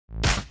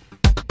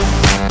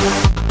జబర్దస్త్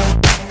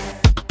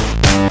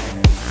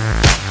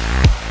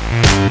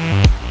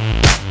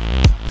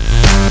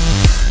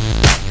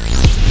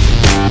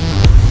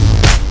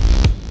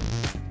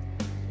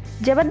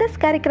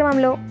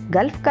కార్యక్రమంలో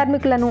గల్ఫ్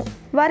కార్మికులను,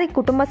 వారి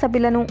కుటుంబ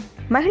సభ్యులను,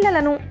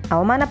 మహిళలను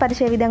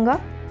అవమానపరిచే విధంగా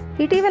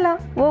ఇటీవల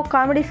ఓ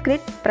కామెడీ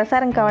స్క్రిప్ట్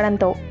ప్రసారం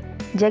కావడంతో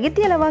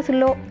జగిత్యాల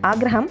వాసుల్లో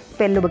ఆగ్రహం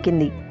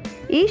పెల్లుబుకింది.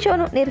 ఈ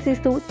షోను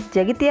నిరసిస్తూ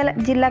జగిత్యాల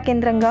జిల్లా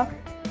కేంద్రంగా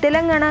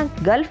తెలంగాణ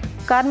గల్ఫ్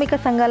కార్మిక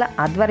సంఘాల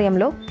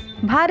ఆధ్వర్యంలో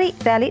భారీ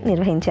ర్యాలీ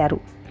నిర్వహించారు.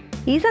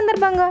 ఈ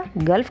సందర్భంగా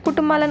గల్ఫ్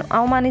కుటుంబాలను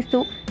అవమానిస్తూ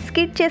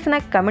స్కిట్ చేసిన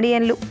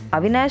కమెడియన్లు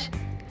అవినాష్,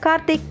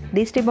 కార్తీక్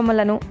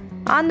దిష్టిబొమ్మలను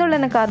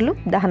ఆందోళనకారులు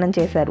దహనం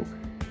చేశారు.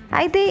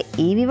 అయితే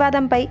ఈ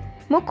వివాదంపై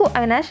ముక్కు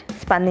అవినాష్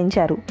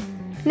స్పందించారు.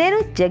 నేను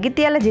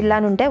జగిత్యాల జిల్లా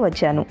నుండే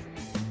వచ్చాను.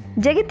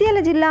 జగిత్యాల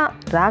జిల్లా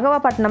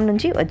రాఘవపట్నం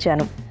నుంచి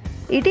వచ్చాను.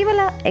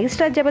 ఇటీవల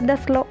ఎక్స్ట్రా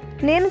జబర్దస్త్లో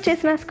నేను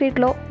చేసిన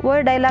స్క్రిప్ట్లో ఓ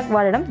డైలాగ్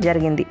వాడడం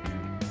జరిగింది.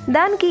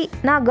 దానికి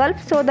నా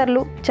గల్ఫ్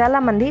సోదరులు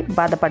చాలామంది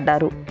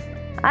బాధపడ్డారు.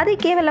 అది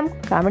కేవలం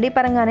కామెడీ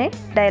పరంగానే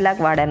డైలాగ్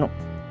వాడాను,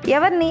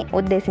 ఎవరిని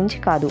ఉద్దేశించి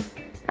కాదు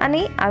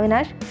అని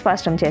అవినాష్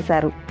స్పష్టం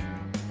చేశారు.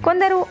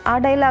 కొందరు ఆ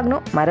డైలాగ్ను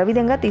మరో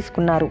విధంగా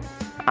తీసుకున్నారు.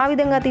 ఆ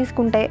విధంగా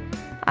తీసుకుంటే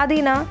అది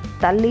నా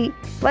తల్లి,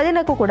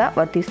 వదినకు కూడా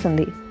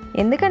వర్తిస్తుంది.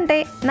 ఎందుకంటే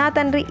నా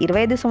తండ్రి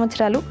 25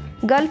 సంవత్సరాలు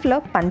గల్ఫ్లో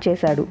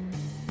పనిచేశాడు.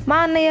 మా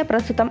అన్నయ్య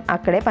ప్రస్తుతం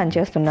అక్కడే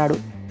పనిచేస్తున్నాడు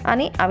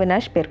అని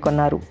అవినాష్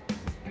పేర్కొన్నారు.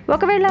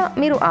 ఒకవేళ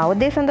మీరు ఆ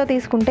ఉద్దేశంతో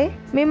తీసుకుంటే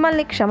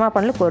మిమ్మల్ని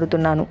క్షమాపణలు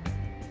కోరుతున్నాను.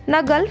 నా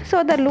గల్ఫ్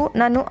సోదరులు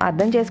నన్ను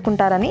అర్థం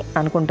చేసుకుంటారని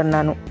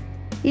అనుకుంటున్నాను.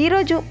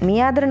 ఈరోజు మీ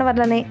ఆదరణ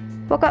వల్లనే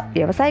ఒక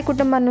వ్యవసాయ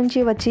కుటుంబం నుంచి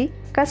వచ్చి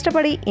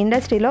కష్టపడి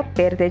ఇండస్ట్రీలో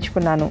పేరు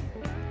తెచ్చుకున్నాను.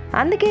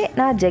 అందుకే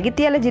నా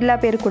జగిత్యాల జిల్లా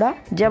పేరు కూడా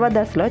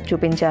జబర్దస్త్లో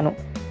చూపించాను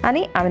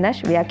అని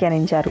అవినాష్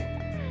వ్యాఖ్యానించారు.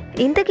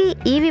 ఇంతకీ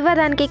ఈ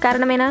వివాదానికి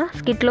కారణమైన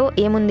స్కిట్లో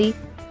ఏముంది?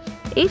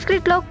 ఈ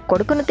స్క్రిప్ట్లో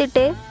కొడుకును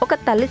తిట్టే ఒక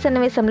తల్లి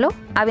సన్నివేశంలో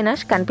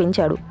అవినాష్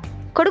కనిపించాడు.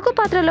 కొడుకు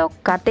పాత్రలో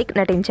కార్తీక్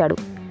నటించాడు.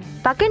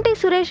 పక్కింటి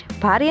సురేష్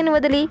భార్యను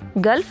వదిలి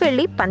గల్ఫ్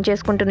వెళ్ళి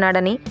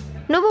పనిచేసుకుంటున్నాడని,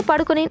 నువ్వు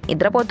పడుకుని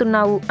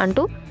నిద్రపోతున్నావు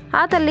అంటూ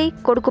ఆ తల్లి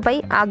కొడుకుపై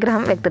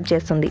ఆగ్రహం వ్యక్తం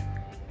చేస్తుంది.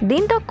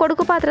 దీంతో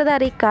కొడుకు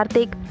పాత్రధారి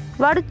కార్తీక్,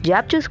 వాడు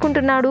జాబ్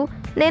చూసుకుంటున్నాడు,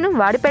 నేను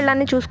వాడి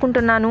పెళ్ళాన్ని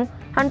చూసుకుంటున్నాను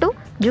అంటూ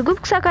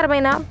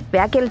జుగుప్సాకరమైన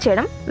వ్యాఖ్యలు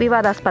చేయడం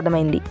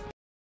వివాదాస్పదమైంది.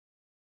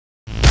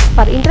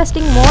 For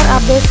interesting more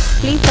updates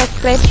please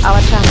subscribe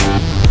our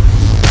channel.